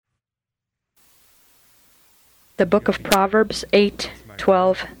the book of Proverbs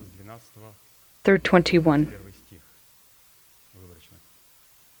 8:12 through 21.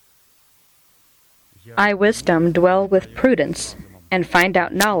 I, wisdom, dwell with prudence, and find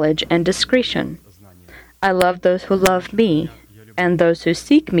out knowledge and discretion. I love those who love me, and those who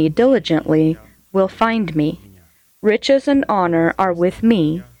seek me diligently will find me. Riches and honor are with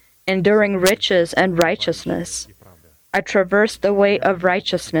me, enduring riches and righteousness. I traverse the way of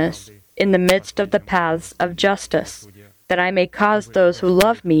righteousness in the midst of the paths of justice, that I may cause those who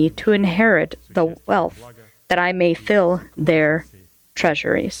love me to inherit the wealth, that I may fill their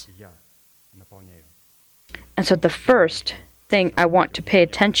treasuries. And so the first thing I want to pay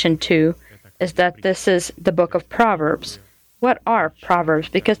attention to is that this is the book of Proverbs. What are Proverbs?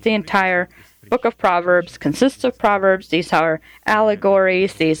 Because the entire book of Proverbs consists of Proverbs. These are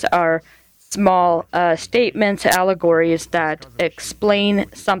allegories. These are small statements, allegories that explain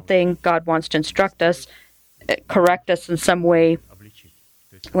something. God wants to instruct us, correct us in some way.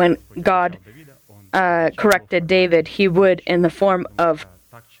 When God corrected David, he would in the form of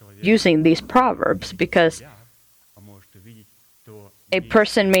using these proverbs, because a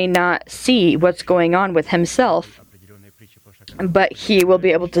person may not see what's going on with himself, but he will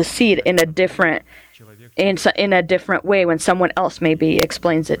be able to see it in a different way when someone else maybe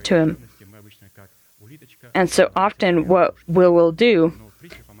explains it to him. And so often what we will do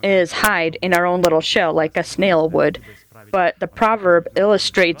is hide in our own little shell like a snail would. But the proverb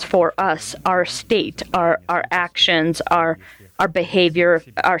illustrates for us our state, our actions, our behavior,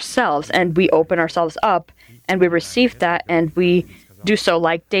 ourselves, and we open ourselves up and we receive that, and we do so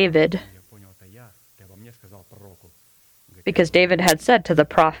like David. Because David had said to the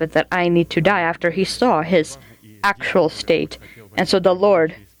prophet that I need to die after he saw his actual state. And so the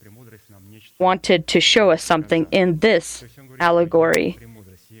Lord wanted to show us something in this allegory.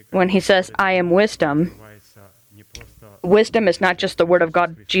 When he says, I am wisdom, wisdom is not just the word of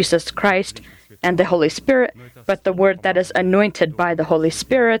God, Jesus Christ, and the Holy Spirit, but the word that is anointed by the Holy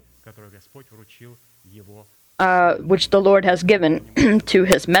Spirit, which the Lord has given to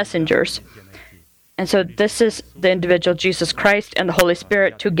his messengers. And so this is the individual Jesus Christ and the Holy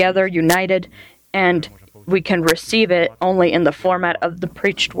Spirit together, united, and we can receive it only in the format of the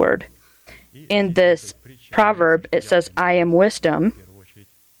preached word. In this proverb, it says, I am wisdom,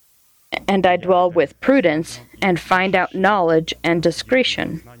 and I dwell with prudence, and find out knowledge and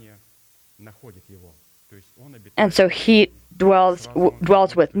discretion. And so he dwells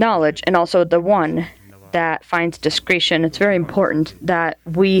with knowledge, and also the one that finds discretion. It's very important that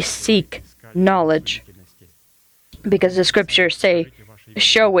we seek knowledge, because the scriptures say,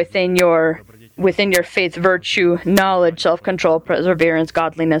 show within your faith virtue, knowledge, self-control, perseverance,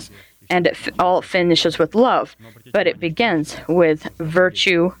 godliness, and it all finishes with love. But it begins with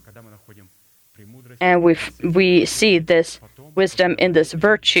virtue, and we see this wisdom in this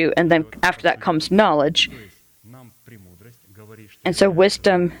virtue, and then after that comes knowledge. And so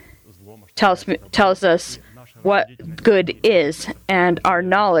wisdom tells us what good is, and our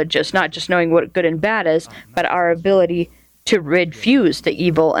knowledge is not just knowing what good and bad is, but our ability to refuse the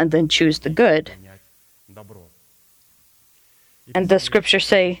evil and then choose the good. And the scriptures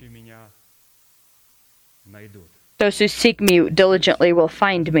say, those who seek me diligently will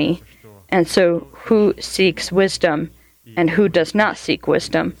find me. And so who seeks wisdom and who does not seek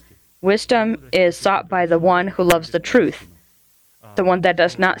wisdom? Wisdom is sought by the one who loves the truth. The one that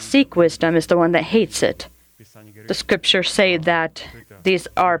does not seek wisdom is the one that hates it. The scriptures say that these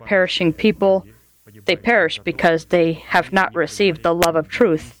are perishing people. They perish because they have not received the love of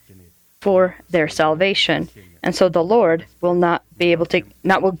truth for their salvation. And so the Lord will not be able to,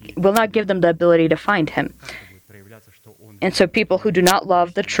 will not give them the ability to find him. And so people who do not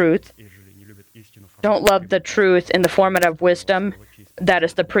love the truth, don't love the truth in the format of wisdom, that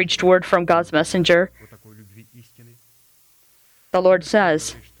is the preached word from God's messenger, the Lord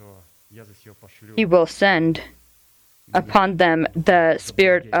says he will send upon them the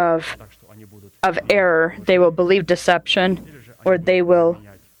spirit of error. They will believe deception, or they will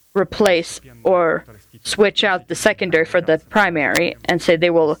replace or switch out the secondary for the primary, and say they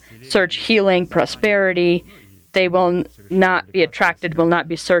will search healing, prosperity. They will not be attracted, will not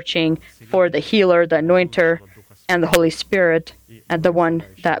be searching for the healer, the anointer, and the Holy Spirit, and the one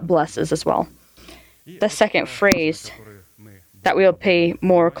that blesses as well. The second phrase that we'll pay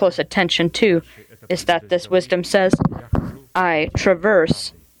more close attention to is that this wisdom says, I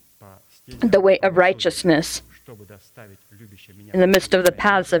traverse the way of righteousness in the midst of the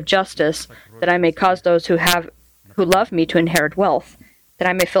paths of justice, that I may cause those who love me to inherit wealth, that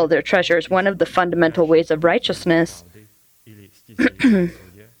I may fill their treasures. One of the fundamental ways of righteousness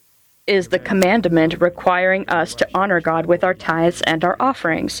is the commandment requiring us to honor God with our tithes and our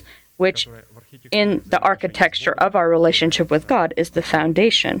offerings, which in the architecture of our relationship with God is the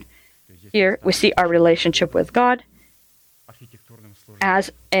foundation. Here we see our relationship with God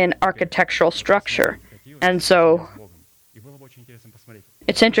as an architectural structure. And so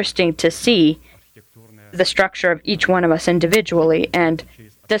it's interesting to see the structure of each one of us individually, and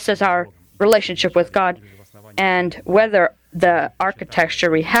this is our relationship with God, and whether the architecture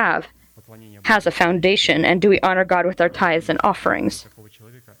we have has a foundation, and do we honor God with our tithes and offerings.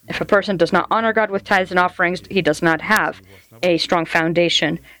 If a person does not honor God with tithes and offerings, he does not have a strong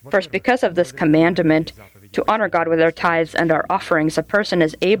foundation. First, because of this commandment to honor God with our tithes and our offerings, a person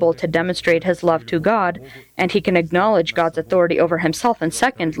is able to demonstrate his love to God, and he can acknowledge God's authority over himself. And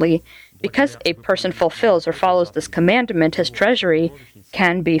secondly, because a person fulfills or follows this commandment, his treasury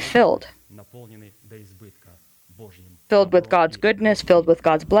can be filled with God's goodness, filled with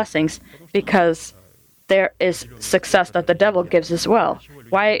God's blessings, because there is success that the devil gives as well.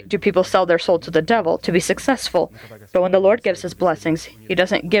 Why do people sell their soul to the devil? To be successful. But when the Lord gives his blessings, he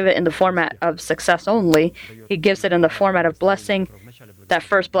doesn't give it in the format of success only. He gives it in the format of blessing that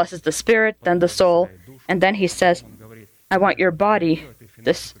first blesses the spirit, then the soul, and then he says, I want your body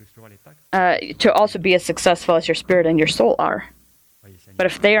to also be as successful as your spirit and your soul are. But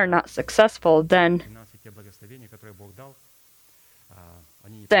if they are not successful, then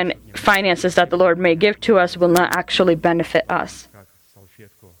finances that the Lord may give to us will not actually benefit us.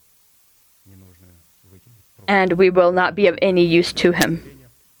 And we will not be of any use to him.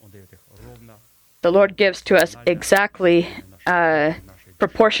 The Lord gives to us exactly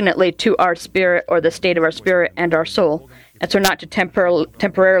proportionately to our spirit, or the state of our spirit and our soul. And so not to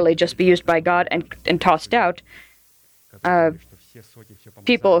temporarily just be used by God and tossed out.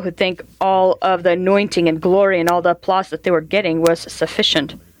 People who think all of the anointing and glory and all the applause that they were getting was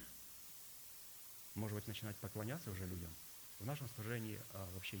sufficient.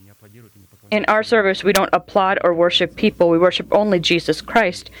 In our service, we don't applaud or worship people. We worship only Jesus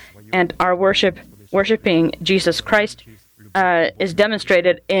Christ. And our worshiping Jesus Christ is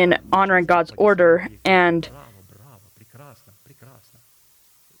demonstrated in honoring God's order. And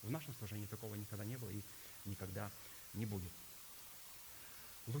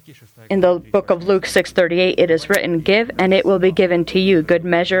in the book of Luke 6:38, it is written, Give, and it will be given to you. Good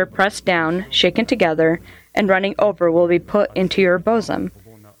measure, pressed down, shaken together, and running over will be put into your bosom.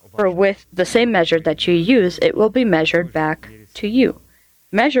 For with the same measure that you use, it will be measured back to you.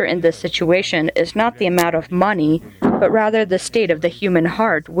 Measure in this situation is not the amount of money, but rather the state of the human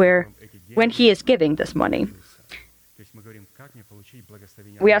heart when he is giving this money.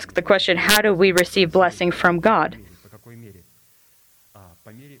 We ask the question, how do we receive blessing from God?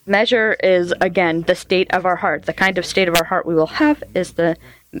 Measure is, again, the state of our heart. The kind of state of our heart we will have is the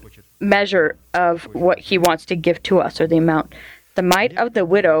measure of what he wants to give to us, or the amount. The mite of the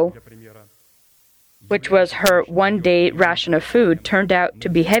widow, which was her one-day ration of food, turned out to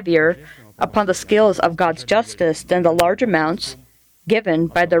be heavier upon the scales of God's justice than the large amounts given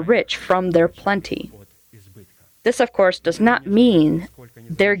by the rich from their plenty. This, of course, does not mean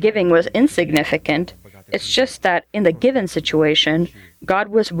their giving was insignificant. It's just that in the given situation, God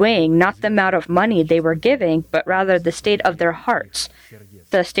was weighing not the amount of money they were giving, but rather the state of their hearts.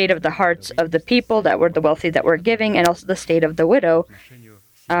 The state of the hearts of the people that were the wealthy that were giving, and also the state of the widow.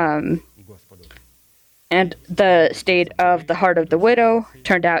 And the state of the heart of the widow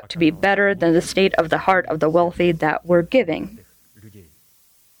turned out to be better than the state of the heart of the wealthy that were giving.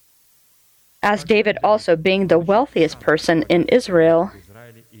 As David also, being the wealthiest person in Israel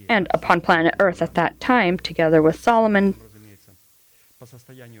and upon planet Earth at that time, together with Solomon,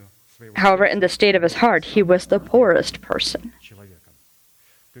 however, in the state of his heart, he was the poorest person.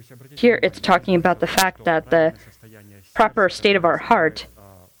 Here it's talking about the fact that the proper state of our heart,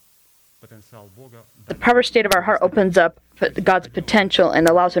 opens up God's potential and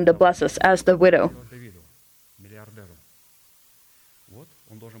allows him to bless us, as the widow.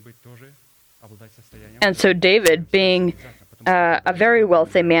 And so David, being a very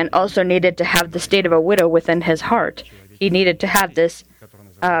wealthy man, also needed to have the state of a widow within his heart. He needed to have this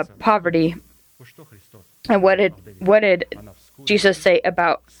poverty. And what did Jesus say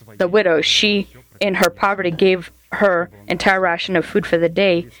about the widow? She, in her poverty, gave her entire ration of food for the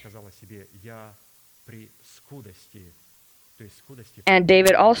day. And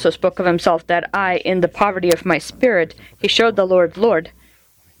David also spoke of himself that I, in the poverty of my spirit, he showed the Lord, Lord,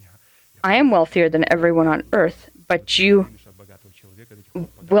 I am wealthier than everyone on earth, but you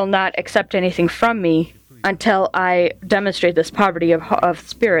will not accept anything from me until I demonstrate this poverty of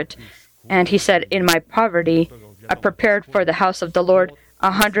spirit. And he said, in my poverty, I prepared for the house of the Lord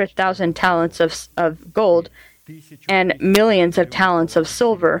 100,000 talents of gold, and millions of talents of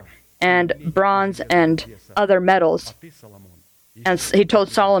silver, and bronze, and other metals. And he told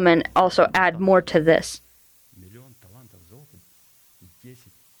Solomon also add more to this.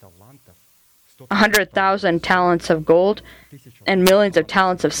 100,000 talents of gold and millions of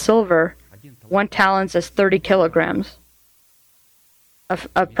talents of silver. 1 talent is 30 kilograms of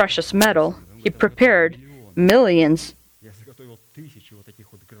precious metal. He prepared millions.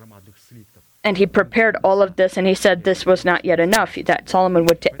 And he prepared all of this, and he said this was not yet enough, that Solomon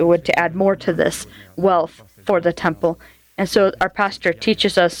would to add more to this wealth for the temple. And so our pastor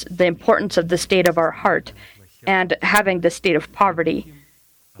teaches us the importance of the state of our heart and having the state of poverty.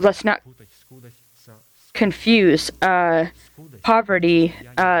 Let's not confuse poverty,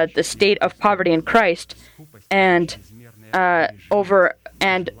 the state of poverty in Christ, and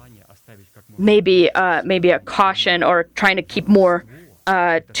maybe a caution or trying to keep more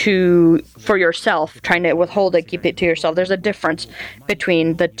for yourself, trying to withhold it, keep it to yourself. There's a difference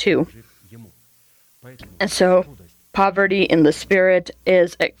between the two. And so poverty in the spirit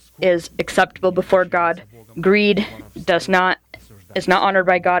is acceptable before God. Greed is not honored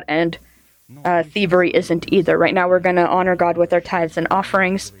by God, and thievery isn't either. Right now we're going to honor God with our tithes and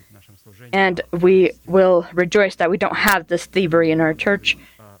offerings, and we will rejoice that we don't have this thievery in our church.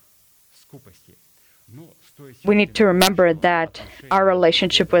 We need to remember that our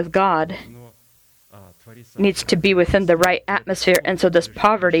relationship with God needs to be within the right atmosphere, and so this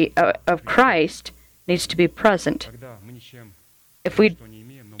poverty of Christ needs to be present. If we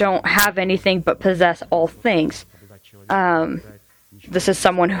don't have anything but possess all things, this is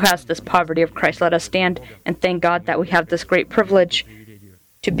someone who has this poverty of Christ. Let us stand and thank God that we have this great privilege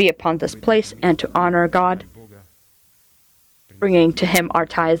to be upon this place and to honor God, bringing to Him our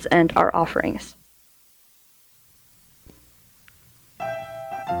tithes and our offerings.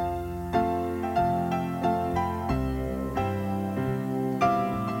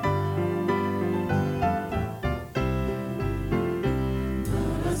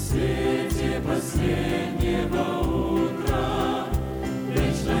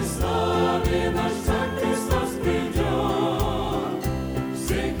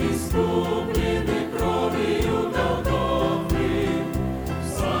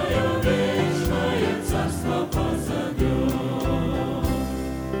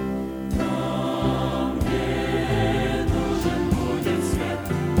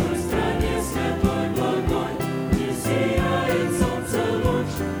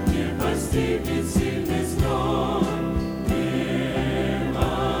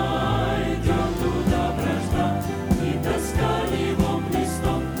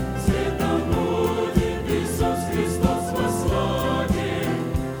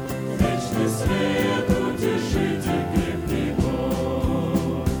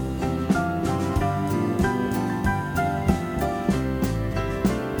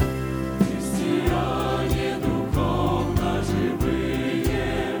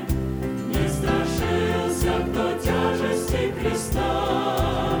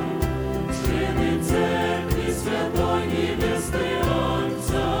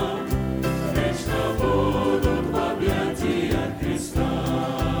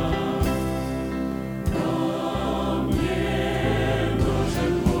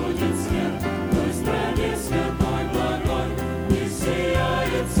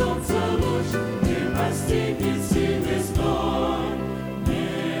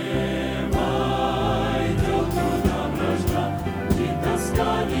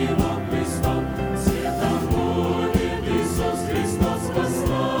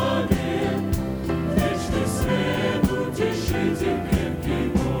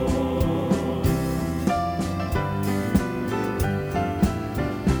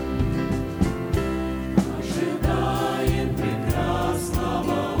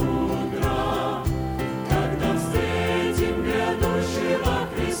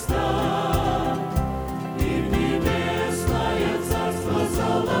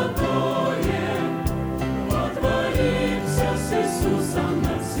 Золотой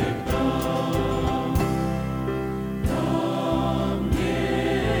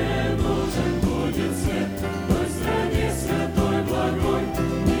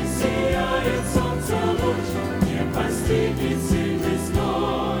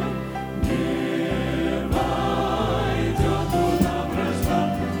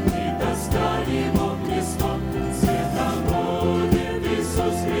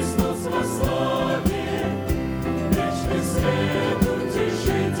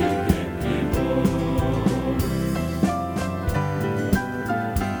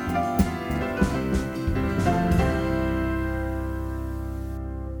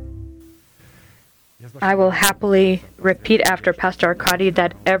I will happily repeat after Pastor Arkady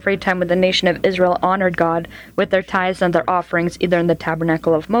that every time when the nation of Israel honored God with their tithes and their offerings, either in the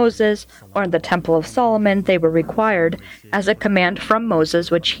tabernacle of Moses or in the temple of Solomon, they were required, as a command from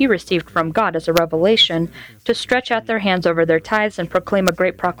Moses, which he received from God as a revelation, to stretch out their hands over their tithes and proclaim a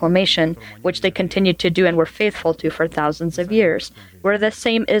great proclamation, which they continued to do and were faithful to for thousands of years. We're the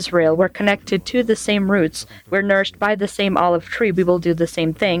same Israel. We're connected to the same roots. We're nourished by the same olive tree. We will do the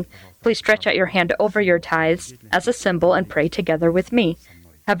same thing. Please stretch out your hand over your tithes as a symbol and pray together with me.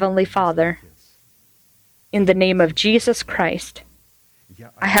 Heavenly Father, in the name of Jesus Christ,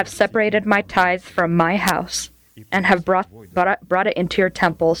 I have separated my tithe from my house and have brought it into your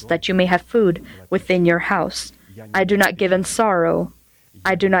temples that you may have food within your house. I do not give in sorrow.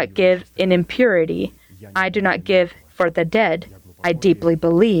 I do not give in impurity. I do not give for the dead. I deeply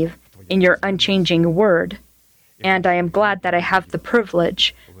believe in your unchanging word, and I am glad that I have the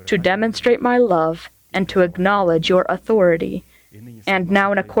privilege to demonstrate my love and to acknowledge your authority. And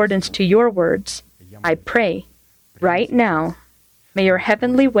now, in accordance to your words, I pray, right now, may your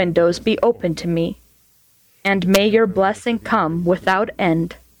heavenly windows be open to me, and may your blessing come without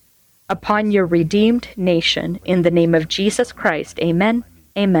end upon your redeemed nation. In the name of Jesus Christ, amen.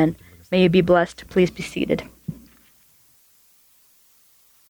 Amen. May you be blessed. Please be seated.